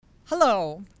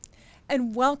Hello,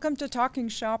 and welcome to Talking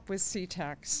Shop with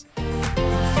CTECS.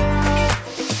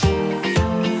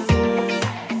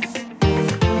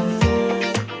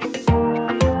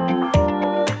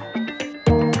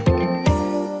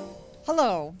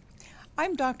 Hello,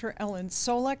 I'm Dr. Ellen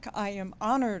Solek. I am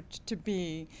honored to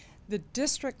be the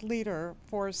district leader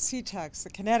for CTECS, the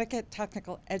Connecticut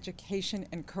Technical Education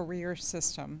and Career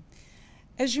System.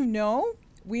 As you know,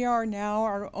 we are now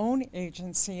our own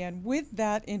agency, and with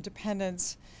that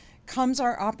independence comes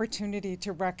our opportunity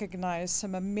to recognize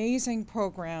some amazing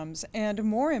programs and,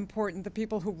 more important, the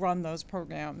people who run those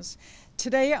programs.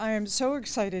 Today, I am so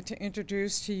excited to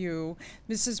introduce to you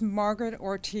Mrs. Margaret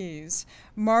Ortiz.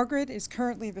 Margaret is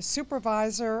currently the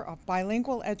Supervisor of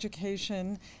Bilingual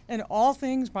Education and all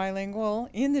things bilingual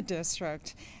in the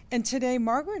district. And today,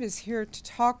 Margaret is here to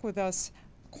talk with us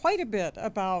quite a bit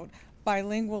about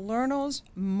bilingual learners,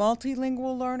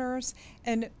 multilingual learners,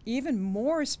 and even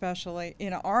more especially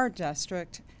in our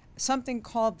district, something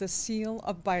called the Seal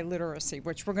of Biliteracy,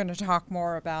 which we're going to talk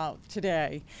more about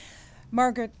today.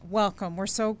 Margaret, welcome. We're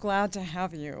so glad to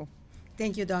have you.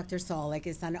 Thank you, Dr. Solek.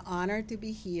 It's an honor to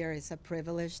be here. It's a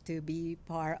privilege to be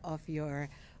part of your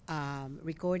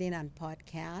recording and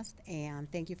podcast,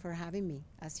 and thank you for having me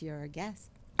as your guest.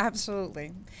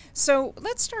 Absolutely. So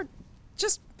let's start.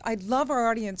 I'd love our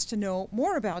audience to know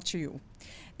more about you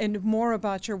and more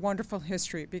about your wonderful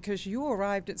history, because you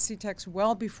arrived at CTECS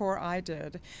well before I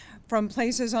did, from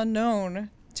places unknown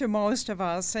to most of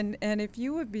us. And if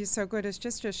you would be so good as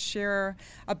just to share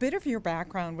a bit of your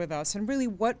background with us and really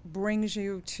what brings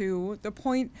you to the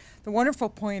wonderful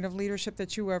point of leadership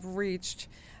that you have reached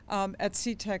at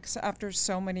CTECS after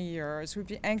so many years. We'd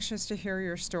be anxious to hear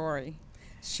your story.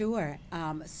 Sure.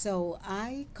 So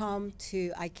I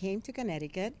came to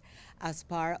Connecticut as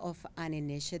part of an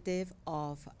initiative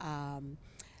of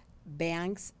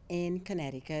banks in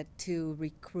Connecticut to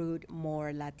recruit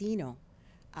more Latino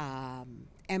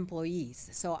employees.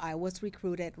 So I was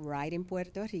recruited right in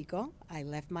Puerto Rico. I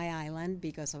left my island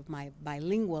because of my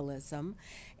bilingualism,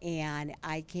 and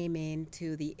I came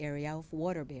into the area of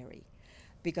Waterbury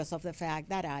because of the fact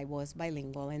that I was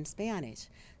bilingual in Spanish.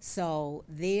 So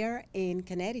there in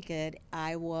Connecticut,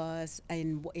 I was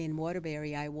in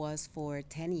Waterbury, I was for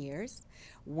 10 years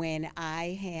when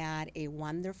I had a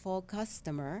wonderful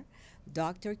customer,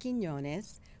 Dr.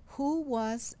 Quiñones, who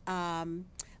was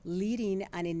leading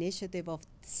an initiative of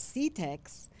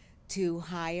CTECS to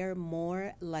hire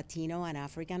more Latino and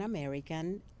African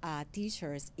American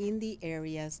teachers in the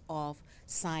areas of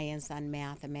science and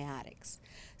mathematics.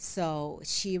 So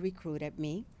she recruited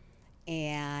me,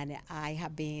 and I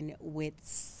have been with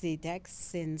CTECS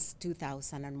since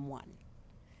 2001.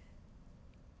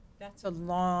 That's a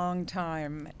long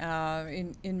time.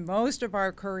 In most of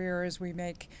our careers, we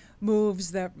make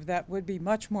moves that would be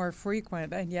much more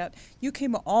frequent, and yet you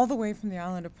came all the way from the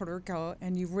island of Puerto Rico,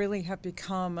 and you really have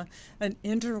become an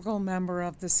integral member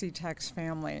of the CTECS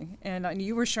family. And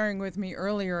you were sharing with me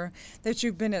earlier that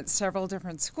you've been at several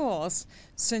different schools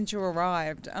since you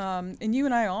arrived. And you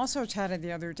and I also chatted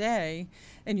the other day,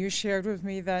 and you shared with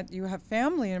me that you have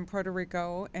family in Puerto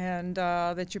Rico, and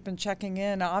that you've been checking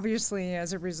in, obviously,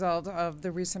 as a result of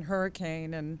the recent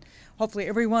hurricane, and hopefully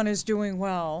everyone is doing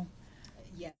well.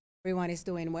 Yes, everyone is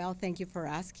doing well. Thank you for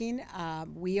asking.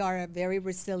 We are a very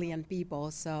resilient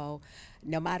people, so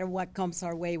no matter what comes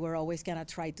our way, we're always going to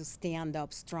try to stand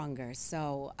up stronger.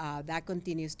 So that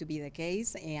continues to be the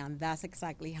case, and that's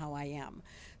exactly how I am.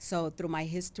 So through my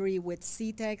history with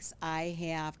CTECS, I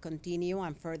have continued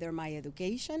and furthered my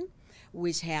education,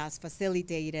 which has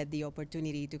facilitated the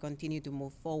opportunity to continue to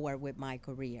move forward with my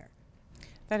career.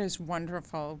 That is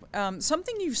wonderful.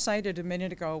 Something you cited a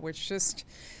minute ago, which just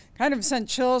kind of sent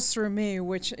chills through me,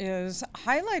 which is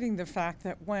highlighting the fact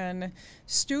that when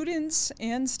students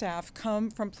and staff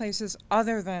come from places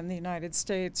other than the United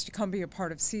States to come be a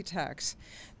part of CTECS,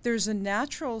 there's a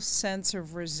natural sense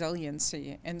of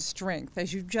resiliency and strength,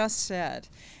 as you just said.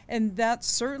 And that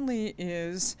certainly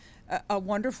is a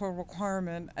wonderful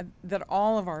requirement that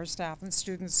all of our staff and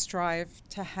students strive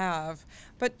to have.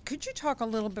 But could you talk a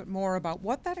little bit more about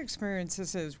what that experience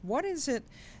is? What is it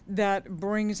that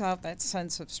brings out that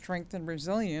sense of strength and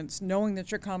resilience, knowing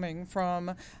that you're coming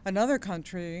from another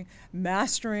country,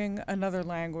 mastering another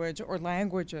language or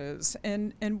languages,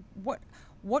 and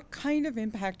what kind of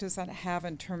impact does that have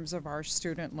in terms of our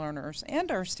student learners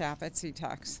and our staff at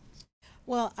CTECS?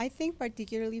 Well, I think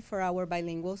particularly for our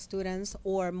bilingual students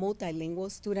or multilingual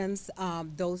students,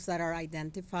 those that are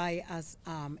identified as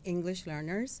English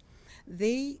learners,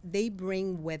 they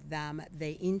bring with them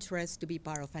the interest to be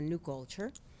part of a new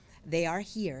culture. They are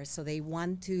here, so they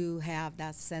want to have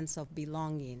that sense of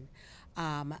belonging.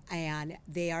 And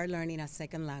they are learning a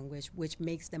second language, which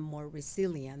makes them more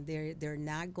resilient. They're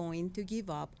not going to give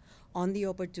up on the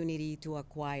opportunity to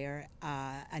acquire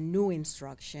a new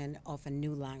instruction of a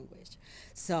new language.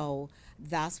 So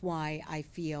that's why I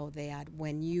feel that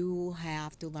when you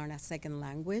have to learn a second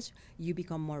language, you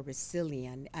become more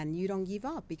resilient and you don't give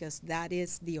up because that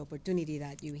is the opportunity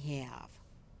that you have.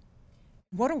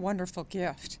 What a wonderful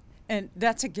gift. And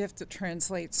that's a gift that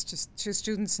translates to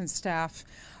students and staff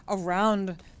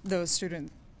around those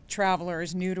student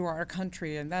travelers new to our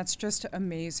country, and that's just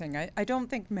amazing. I don't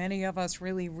think many of us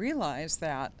really realize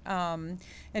that. And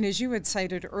as you had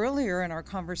cited earlier in our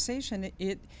conversation,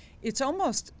 it's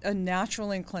almost a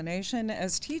natural inclination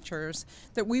as teachers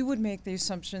that we would make the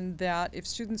assumption that if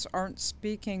students aren't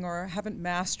speaking or haven't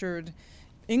mastered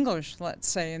English, let's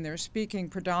say, and they're speaking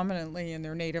predominantly in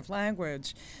their native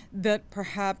language, that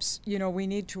perhaps, we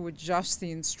need to adjust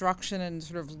the instruction and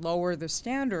sort of lower the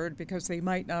standard because they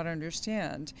might not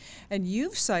understand. And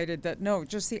you've cited that, no,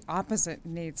 just the opposite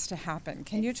needs to happen.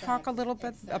 Can you talk a little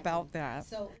bit about that?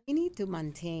 So we need to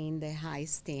maintain the high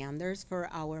standards for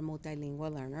our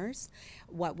multilingual learners.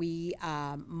 What we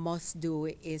must do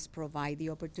is provide the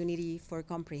opportunity for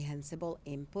comprehensible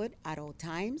input at all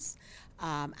times,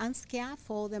 and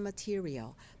scaffold the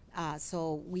material.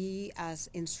 So we as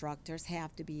instructors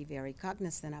have to be very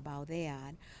cognizant about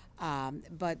that,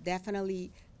 but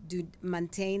definitely do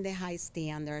maintain the high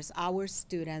standards. Our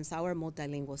students, our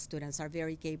multilingual students, are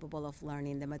very capable of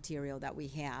learning the material that we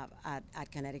have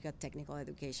at Connecticut Technical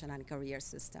Education and Career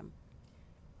System.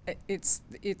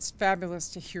 It's fabulous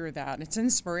to hear that. It's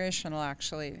inspirational,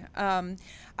 actually.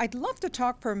 I'd love to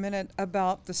talk for a minute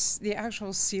about the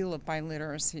actual Seal of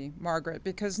Biliteracy, Margaret,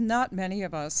 because not many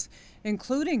of us,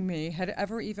 including me, had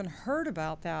ever even heard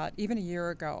about that even a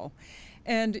year ago.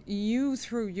 And you,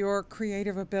 through your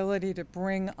creative ability to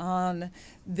bring on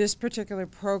this particular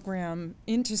program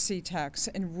into CTECS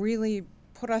and really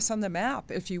put us on the map,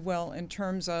 if you will, in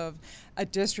terms of a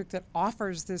district that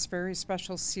offers this very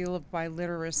special Seal of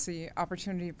Biliteracy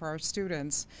opportunity for our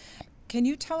students. Can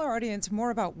you tell our audience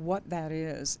more about what that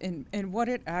is and what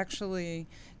it actually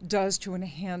does to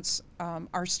enhance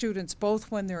our students,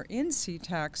 both when they're in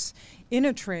CTECS, in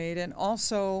a trade, and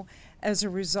also as a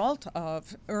result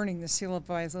of earning the Seal of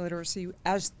Biliteracy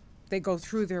as they go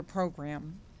through their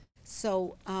program?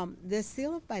 So the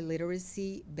Seal of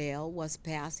Biliteracy bill was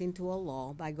passed into a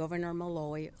law by Governor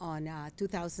Malloy on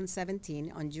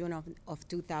 2017, on June of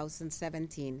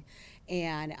 2017.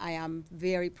 And I am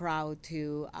very proud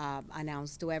to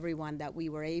announce to everyone that we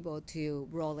were able to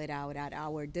roll it out at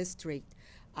our district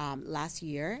last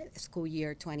year, school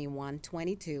year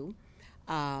 21-22.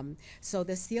 So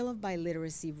the Seal of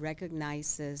Biliteracy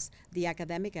recognizes the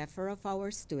academic effort of our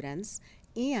students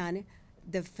and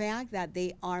the fact that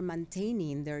they are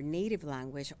maintaining their native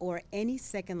language or any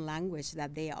second language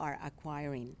that they are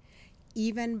acquiring,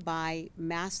 even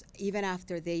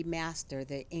after they master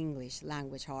the English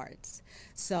language arts.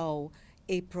 So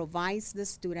it provides the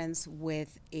students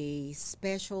with a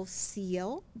special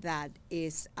seal that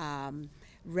is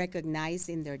recognized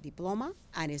in their diploma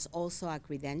and is also a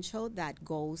credential that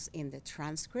goes in the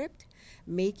transcript,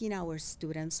 making our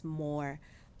students more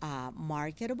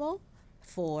marketable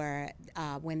for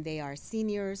when they are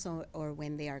seniors or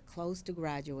when they are close to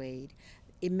graduate.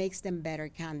 It makes them better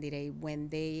candidate when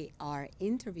they are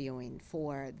interviewing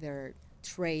for their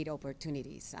trade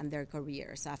opportunities and their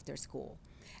careers after school.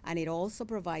 And it also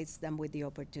provides them with the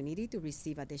opportunity to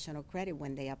receive additional credit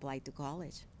when they apply to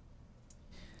college.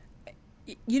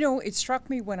 It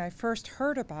struck me when I first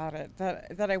heard about it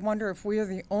that I wonder if we are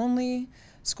the only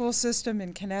school system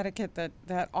in Connecticut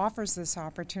that offers this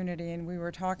opportunity. And we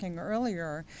were talking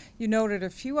earlier, you noted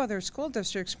a few other school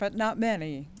districts, but not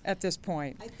many at this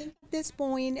point. I think at this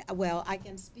point, well, I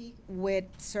can speak with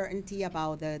certainty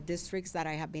about the districts that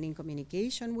I have been in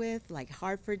communication with, like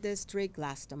Hartford District,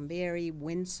 Glastonbury,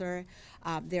 Windsor.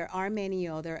 There are many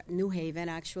other, New Haven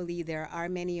actually, there are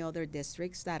many other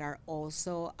districts that are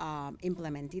also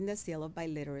implementing the Seal of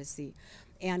Biliteracy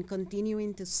and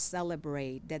continuing to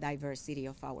celebrate the diversity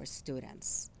of our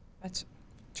students. That's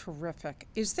terrific.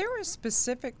 Is there a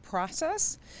specific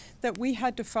process that we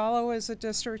had to follow as a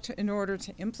district in order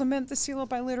to implement the Seal of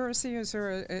Biliteracy? Is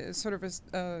there a sort of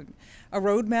a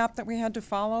roadmap that we had to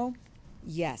follow?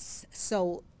 Yes.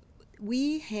 So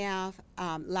we have,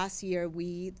 last year,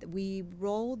 we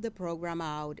rolled the program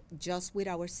out just with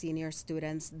our senior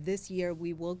students. This year,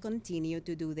 we will continue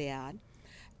to do that.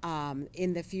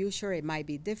 In the future, it might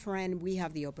be different. We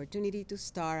have the opportunity to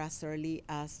start as early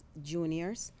as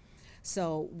juniors.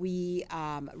 So we,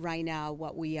 right now,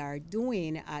 what we are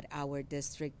doing at our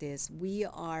district is we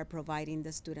are providing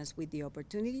the students with the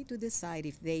opportunity to decide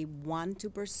if they want to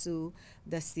pursue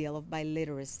the Seal of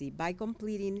Biliteracy by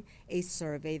completing a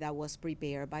survey that was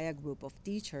prepared by a group of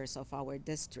teachers of our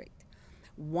district.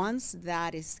 Once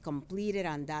that is completed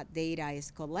and that data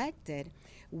is collected,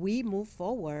 we move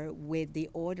forward with the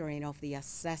ordering of the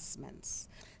assessments.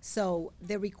 So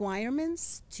the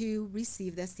requirements to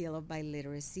receive the Seal of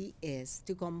Biliteracy is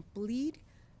to complete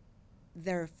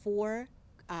their 4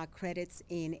 credits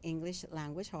in English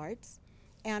language arts,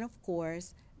 and of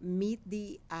course, meet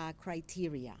the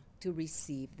criteria to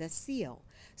receive the seal.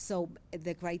 So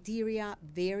the criteria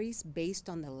varies based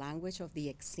on the language of the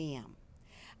exam.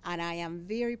 And I am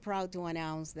very proud to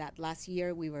announce that last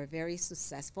year we were very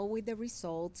successful with the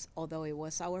results, although it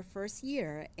was our first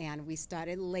year and we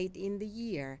started late in the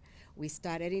year. We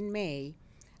started in May.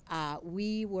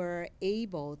 We were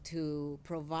able to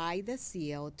provide the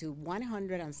seal to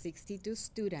 162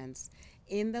 students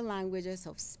in the languages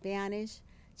of Spanish,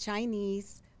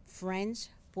 Chinese, French,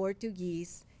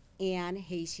 Portuguese, and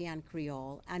Haitian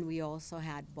Creole, and we also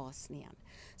had Bosnian.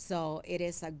 So it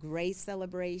is a great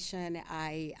celebration.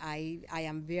 I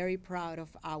am very proud of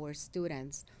our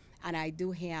students, and I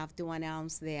do have to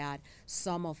announce that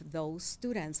some of those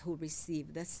students who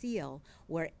received the seal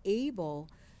were able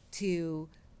to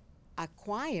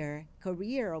acquire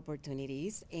career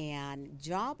opportunities and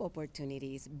job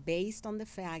opportunities based on the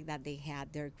fact that they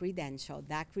had their credential,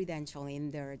 that credential in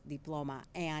their diploma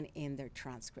and in their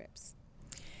transcripts.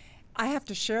 I have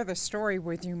to share this story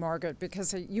with you, Margaret,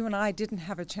 because you and I didn't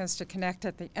have a chance to connect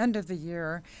at the end of the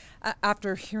year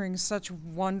after hearing such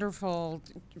wonderful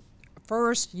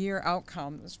first-year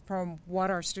outcomes from what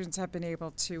our students have been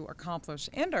able to accomplish,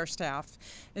 and our staff,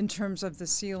 in terms of the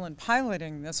seal and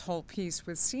piloting this whole piece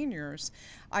with seniors.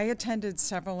 I attended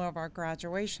several of our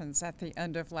graduations at the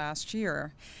end of last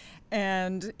year.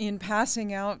 And in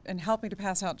passing out and helping to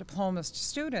pass out diplomas to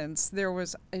students, there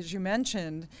was, as you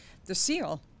mentioned, the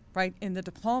seal right in the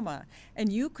diploma,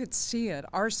 and you could see it.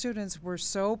 Our students were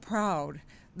so proud,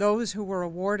 those who were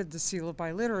awarded the Seal of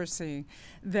Biliteracy,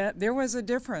 that there was a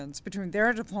difference between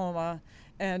their diploma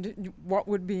and what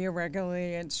would be a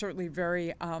regularly and certainly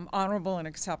very honorable and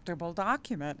acceptable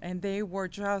document, and they were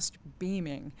just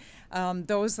beaming.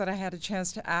 Those that I had a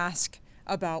chance to ask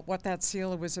about what that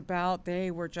seal was about, they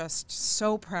were just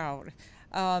so proud.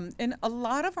 And a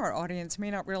lot of our audience may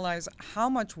not realize how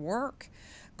much work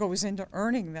goes into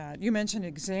earning that. You mentioned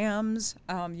exams,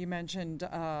 you mentioned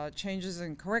changes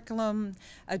in curriculum,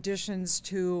 additions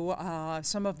to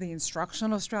some of the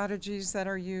instructional strategies that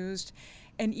are used,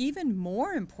 and even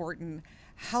more important,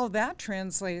 how that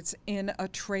translates in a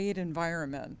trade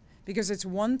environment. Because it's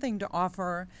one thing to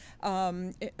offer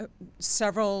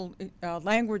several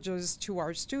languages to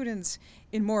our students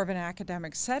in more of an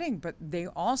academic setting, but they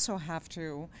also have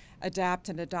to adapt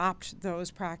and adopt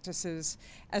those practices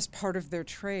as part of their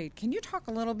trade. Can you talk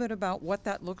a little bit about what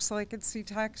that looks like at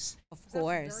CTECS? Of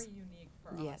course. That's very unique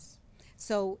for Yes. us.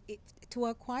 So to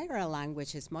acquire a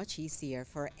language is much easier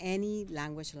for any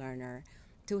language learner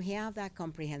to have that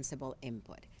comprehensible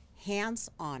input,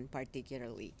 hands-on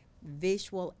particularly,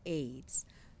 visual aids.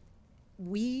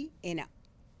 We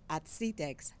at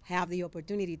CTECS have the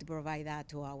opportunity to provide that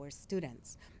to our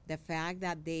students. The fact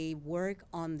that they work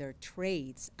on their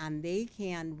trades and they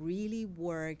can really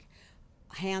work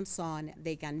hands-on,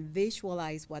 they can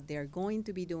visualize what they're going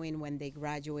to be doing when they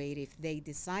graduate if they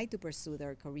decide to pursue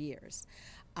their careers.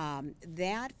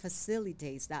 That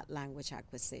facilitates that language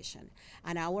acquisition.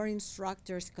 And our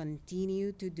instructors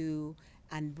continue to do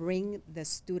and bring the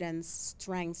students'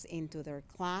 strengths into their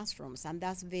classrooms, and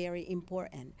that's very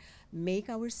important. Make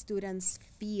our students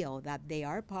feel that they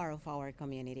are part of our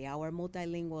community, our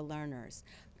multilingual learners.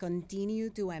 Continue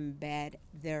to embed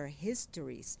their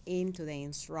histories into the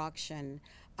instruction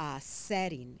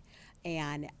setting,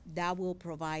 and that will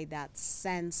provide that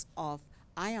sense of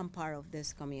I am part of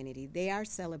this community. They are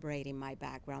celebrating my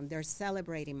background. They're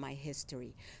celebrating my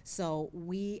history. So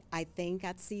I think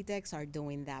at CTECS are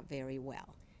doing that very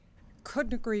well.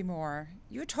 Couldn't agree more.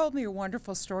 You told me a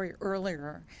wonderful story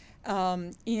earlier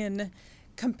in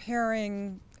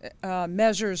comparing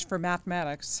measures for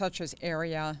mathematics, such as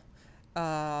area.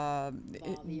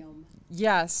 Volume.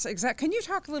 Yes, exactly. Can you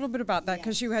talk a little bit about that?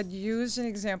 Because Yes. you had used an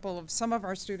example of some of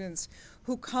our students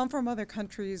who come from other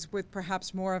countries with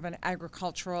perhaps more of an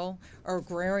agricultural or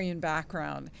agrarian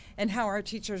background, and how our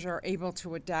teachers are able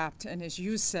to adapt and, as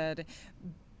you said,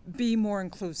 be more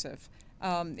inclusive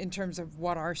in terms of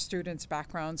what our students'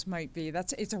 backgrounds might be.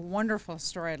 It's a wonderful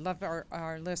story. I'd love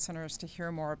our listeners to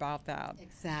hear more about that.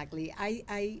 Exactly.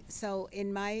 So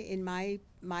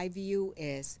my view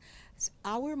is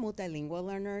our multilingual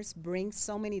learners bring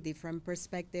so many different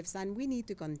perspectives, and we need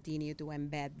to continue to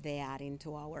embed that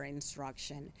into our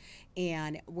instruction.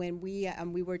 And when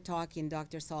we were talking,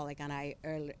 Dr. Solek and I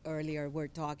earlier were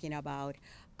talking about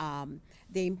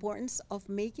the importance of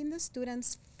making the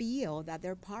students feel that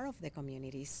they're part of the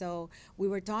community. So we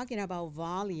were talking about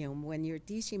volume when you're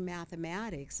teaching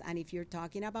mathematics, and if you're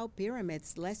talking about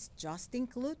pyramids, let's just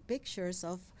include pictures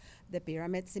of the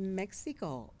pyramids in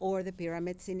Mexico or the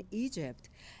pyramids in Egypt.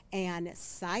 And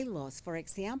silos, for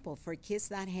example, for kids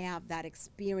that have that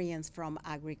experience from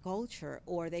agriculture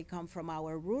or they come from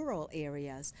our rural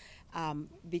areas,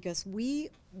 because we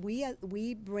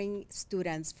bring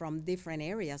students from different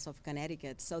areas of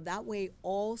Connecticut, so that way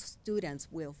all students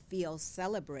will feel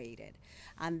celebrated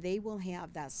and they will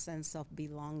have that sense of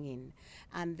belonging,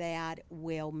 and that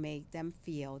will make them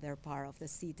feel they're part of the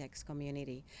CTECS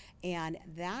community. And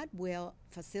that will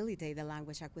facilitate the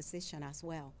language acquisition as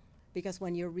well, because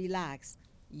when you're relaxed,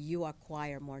 you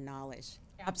acquire more knowledge.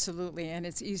 Absolutely, and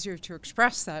it's easier to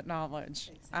express that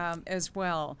knowledge as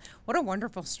well. What a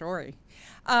wonderful story.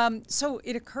 So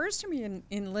it occurs to me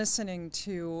in listening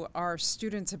to our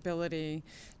students' ability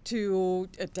to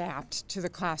adapt to the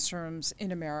classrooms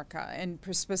in America, and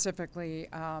specifically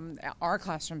our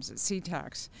classrooms at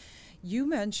CTECS. You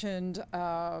mentioned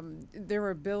their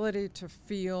ability to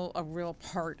feel a real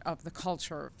part of the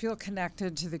culture, feel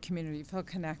connected to the community, feel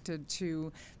connected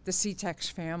to the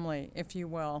CTECS family, if you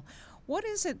will. What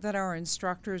is it that our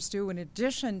instructors do in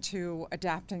addition to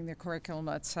adapting the curriculum,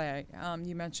 let's say?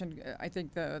 You mentioned, I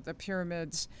think, the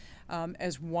pyramids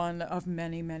as one of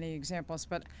many, many examples,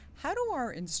 but how do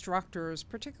our instructors,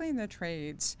 particularly in the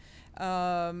trades,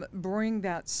 bring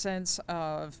that sense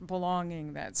of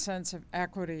belonging, that sense of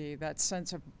equity, that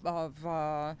sense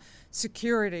of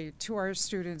security to our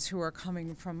students who are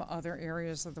coming from other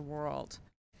areas of the world?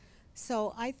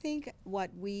 So I think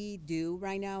what we do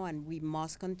right now, and we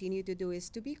must continue to do, is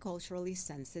to be culturally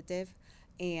sensitive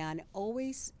and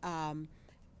always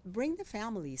bring the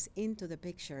families into the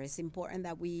picture. It's important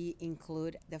that we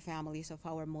include the families of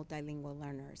our multilingual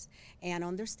learners and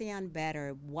understand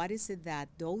better what is it that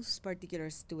those particular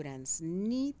students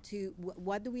need to,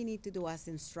 what do we need to do as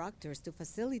instructors to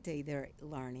facilitate their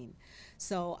learning.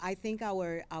 So I think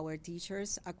our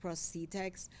teachers across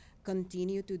CTECS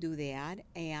continue to do that,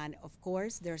 and of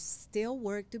course there's still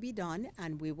work to be done,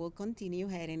 and we will continue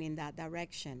heading in that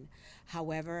direction.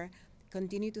 However,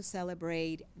 continue to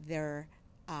celebrate their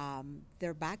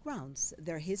backgrounds,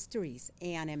 their histories,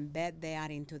 and embed that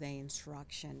into the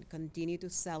instruction. Continue to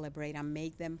celebrate and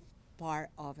make them part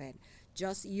of it.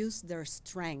 Just use their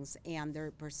strengths and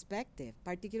their perspective,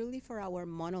 particularly for our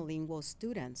monolingual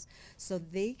students, so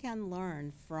they can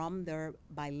learn from their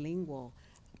bilingual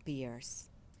peers.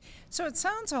 So it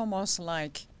sounds almost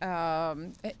like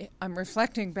I'm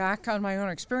reflecting back on my own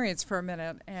experience for a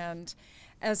minute, and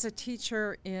as a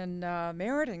teacher in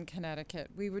Meriden, Connecticut,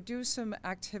 we would do some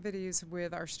activities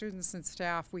with our students and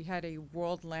staff. We had a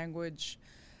world language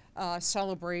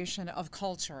celebration of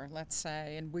culture, let's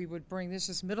say, and we would bring, this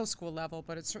is middle school level,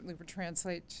 but it certainly would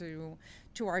translate to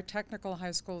our technical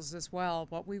high schools as well.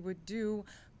 But we would do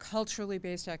culturally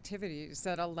based activities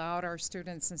that allowed our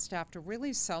students and staff to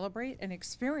really celebrate and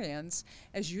experience,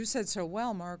 as you said so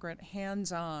well, Margaret,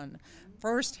 hands-on,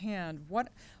 firsthand,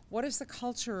 what is the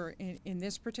culture in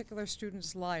this particular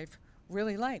student's life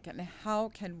really like, and how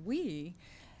can we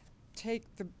take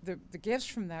the gifts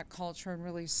from that culture and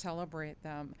really celebrate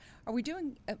them? Are we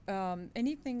doing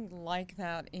anything like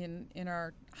that in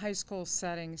our high school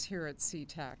settings here at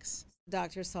CTECS?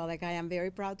 Dr. Solek, I am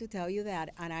very proud to tell you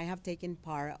that, and I have taken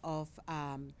part of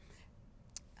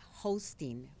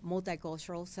hosting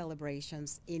multicultural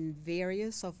celebrations in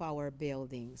various of our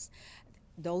buildings.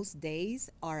 Those days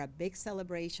are a big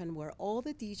celebration where all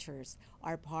the teachers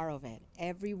are part of it.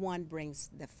 Everyone brings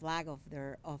the flag of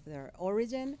their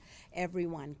origin.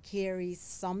 Everyone carries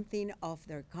something of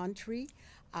their country,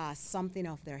 something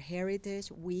of their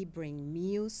heritage. We bring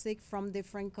music from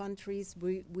different countries.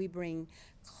 We bring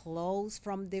clothes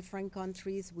from different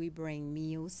countries. We bring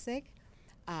music,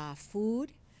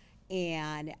 food,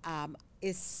 and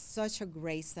it's such a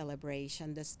great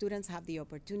celebration. The students have the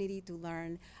opportunity to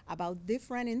learn about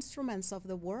different instruments of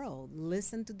the world,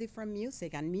 listen to different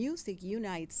music, and music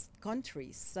unites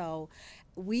countries. So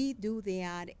we do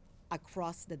that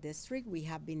across the district. We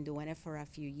have been doing it for a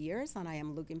few years, and I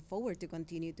am looking forward to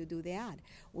continue to do that.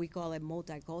 We call it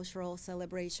multicultural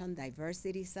celebration,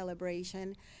 diversity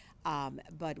celebration.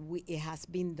 but it has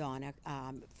been done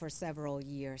for several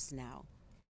years now.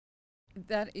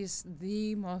 That is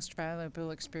the most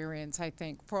valuable experience, I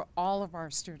think, for all of our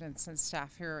students and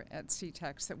staff here at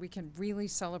CTECS, that we can really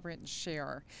celebrate and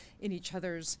share in each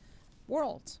other's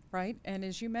worlds, right? And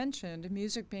as you mentioned,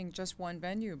 music being just one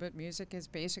venue, but music is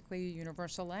basically a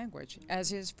universal language,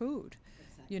 as is food.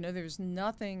 You know, there's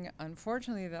nothing,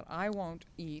 unfortunately, that I won't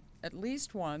eat at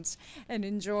least once and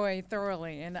enjoy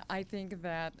thoroughly. And I think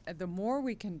that the more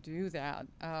we can do that,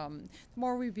 the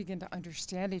more we begin to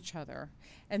understand each other,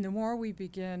 and the more we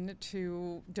begin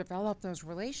to develop those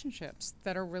relationships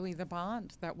that are really the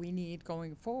bond that we need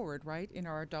going forward, right, in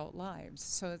our adult lives.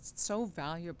 So it's so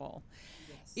valuable.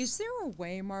 Is there a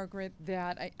way, Margaret,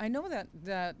 that I know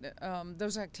that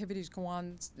those activities go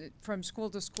on from school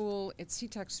to school at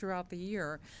CTECS throughout the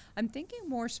year? I'm thinking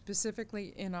more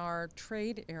specifically in our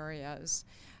trade areas.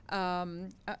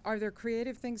 Are there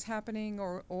creative things happening,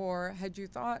 or had you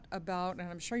thought about, and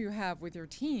I'm sure you have with your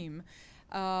team,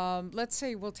 let's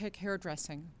say we'll take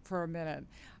hairdressing for a minute.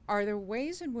 Are there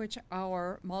ways in which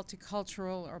our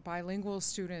multicultural or bilingual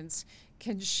students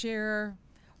can share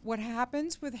what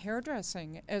happens with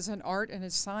hairdressing as an art and a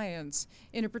science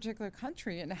in a particular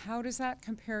country, and how does that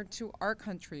compare to our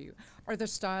country? Are the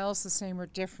styles the same or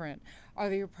different? Are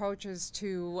the approaches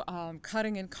to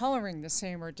cutting and coloring the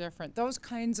same or different? Those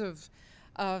kinds of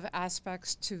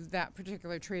aspects to that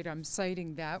particular trade. I'm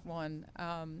citing that one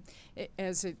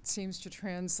as it seems to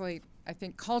translate, I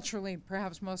think, culturally,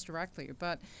 perhaps most directly.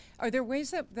 But are there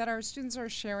ways that our students are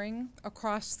sharing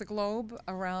across the globe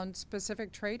around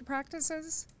specific trade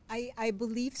practices? I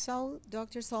believe so,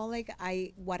 Dr. Solek.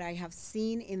 What I have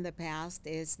seen in the past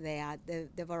is that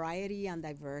the variety and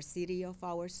diversity of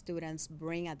our students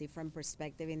bring a different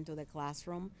perspective into the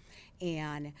classroom,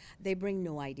 and they bring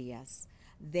new ideas.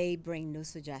 They bring new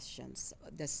suggestions.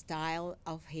 The style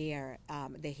of hair,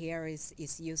 the hair is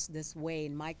used this way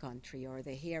in my country, or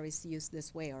the hair is used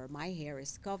this way, or my hair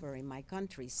is covered in my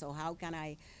country. So how can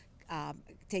I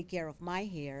take care of my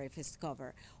hair if it's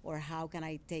covered? Or how can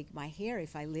I take my hair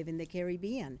if I live in the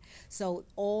Caribbean? So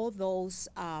all those,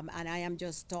 and I am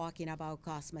just talking about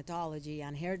cosmetology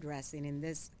and hairdressing in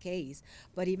this case,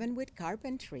 but even with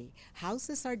carpentry,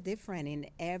 houses are different in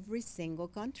every single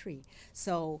country.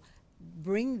 So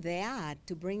bring that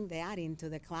into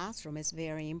the classroom is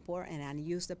very important, and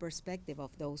use the perspective of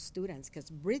those students, because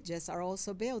bridges are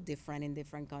also built different in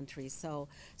different countries. So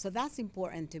that's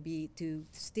important to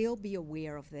still be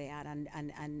aware of that,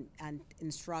 and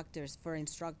instructors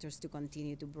to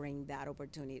continue to bring that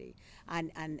opportunity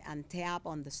and tap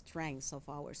on the strengths of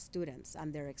our students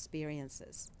and their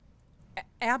experiences.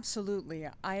 Absolutely.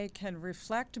 I can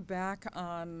reflect back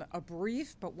on a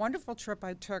brief but wonderful trip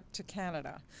I took to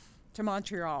Canada, to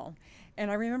Montreal. And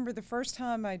I remember the first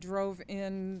time I drove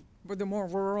in with the more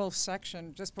rural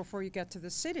section just before you get to the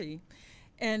city,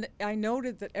 and I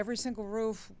noted that every single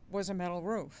roof was a metal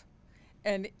roof.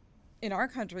 And in our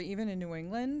country, even in New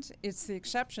England, it's the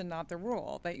exception, not the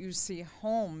rule, that you see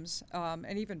homes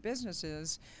and even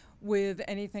businesses with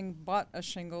anything but a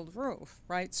shingled roof,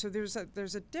 right? So there's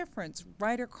a difference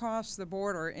right across the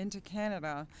border into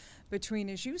Canada between,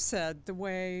 as you said, the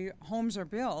way homes are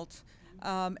built,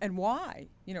 and why.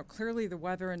 You know, clearly the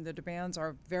weather and the demands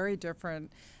are very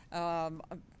different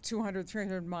 200,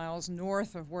 300 miles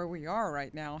north of where we are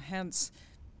right now. Hence,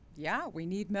 yeah, we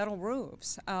need metal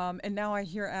roofs. And now I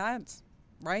hear ads,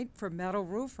 right, for metal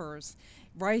roofers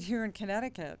right here in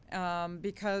Connecticut,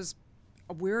 because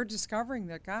we're discovering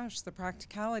that, gosh, the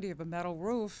practicality of a metal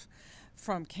roof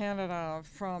from Canada,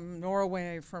 from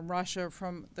Norway, from Russia,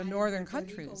 from the northern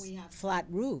countries. We have flat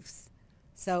roofs.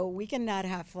 So we cannot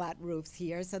have flat roofs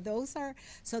here. So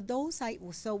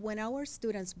when our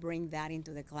students bring that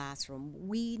into the classroom,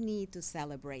 we need to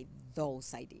celebrate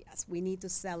those ideas. We need to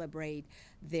celebrate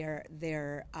their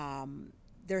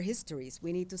histories.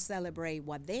 We need to celebrate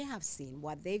what they have seen,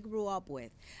 what they grew up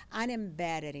with, and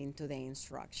embed it into the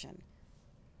instruction.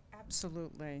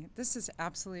 Absolutely. This is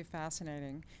absolutely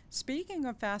fascinating. Speaking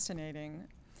of fascinating,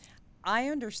 I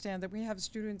understand that we have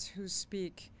students who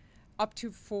speak up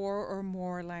to 4 or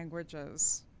more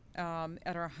languages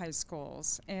at our high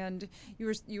schools. And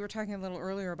you were talking a little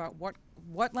earlier about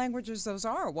what languages those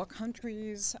are, what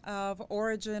countries of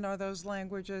origin are those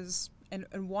languages, and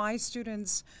why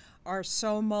students are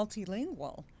so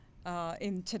multilingual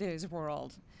in today's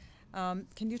world.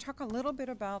 Can you talk a little bit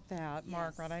about that, Yes.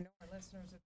 Margaret? I know our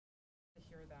listeners would like to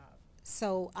hear that.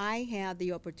 So I had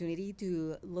the opportunity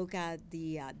to look at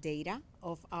the data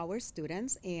of our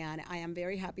students, and I am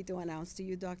very happy to announce to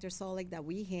you, Dr. Solek, that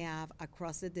we have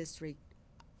across the district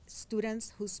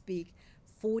students who speak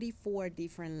 44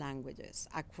 different languages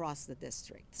across the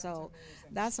district. So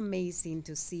that's amazing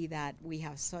to see that we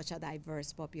have such a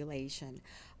diverse population.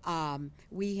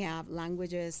 We have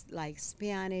languages like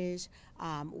Spanish,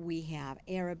 we have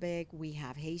Arabic, we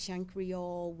have Haitian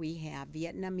Creole, we have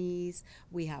Vietnamese,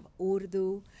 we have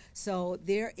Urdu. So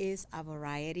there is a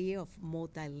variety of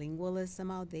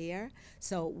multilingualism out there.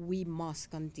 So we must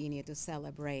continue to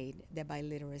celebrate the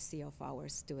biliteracy of our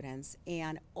students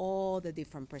and all the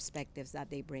different perspectives that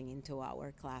they bring into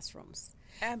our classrooms.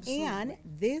 Absolutely. And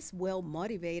this will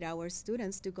motivate our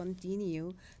students to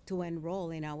continue to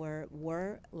enroll in our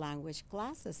world language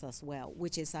classes as well,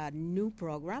 which is a new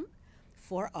program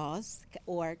for us,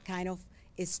 or kind of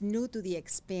it's new to the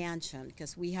expansion,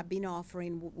 because we have been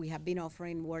offering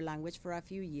world language for a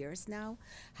few years now.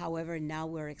 However, now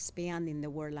we're expanding the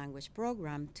world language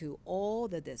program to all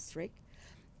the district.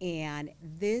 And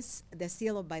the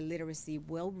Seal of Biliteracy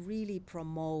will really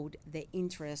promote the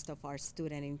interest of our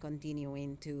student in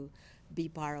continuing to be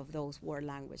part of those world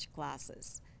language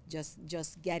classes.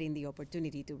 Just getting the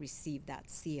opportunity to receive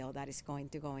that seal that is going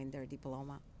to go in their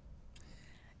diploma.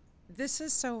 This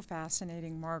is so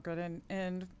fascinating, Margaret,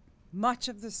 and much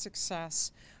of the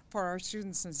success for our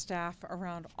students and staff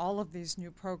around all of these new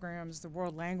programs, the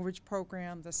World Language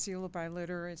Program, the Seal of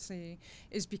Biliteracy,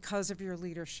 is because of your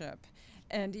leadership,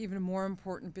 and even more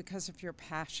important, because of your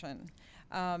passion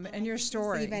and your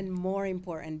story. It's even more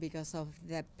important because of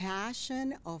the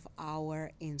passion of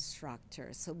our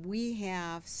instructors. So we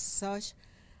have such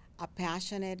a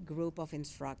passionate group of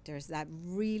instructors that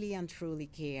really and truly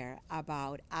care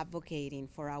about advocating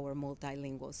for our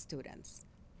multilingual students.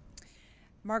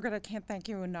 Margaret, I can't thank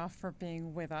you enough for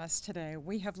being with us today.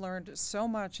 We have learned so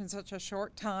much in such a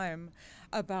short time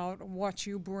about what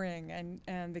you bring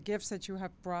and the gifts that you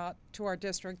have brought to our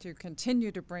district. You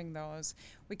continue to bring those.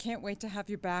 We can't wait to have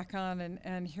you back on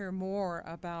and hear more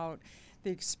about the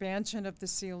expansion of the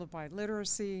Seal of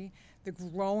Biliteracy, the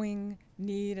growing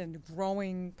need and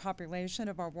growing population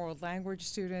of our world language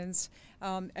students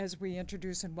as we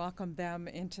introduce and welcome them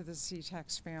into the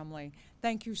CTECS family.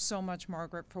 Thank you so much,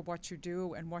 Margaret, for what you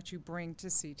do and what you bring to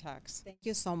CTECS. Thank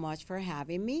you so much for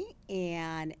having me,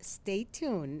 and stay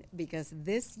tuned, because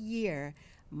this year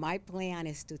my plan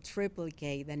is to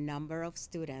triplicate the number of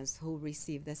students who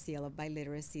received the Seal of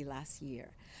Biliteracy last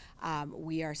year.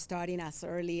 We are starting as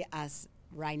early as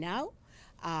right now.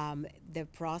 The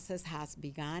process has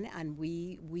begun, and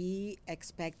we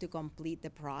expect to complete the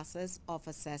process of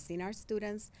assessing our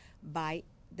students by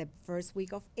the first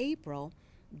week of April.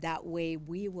 That way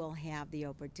we will have the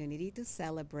opportunity to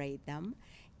celebrate them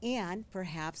and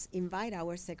perhaps invite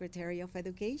our Secretary of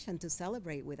Education to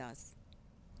celebrate with us.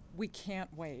 We can't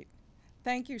wait.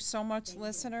 Thank you so much,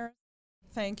 listener.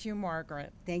 Thank you,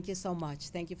 Margaret. Thank you so much.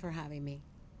 Thank you for having me.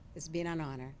 It's been an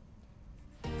honor.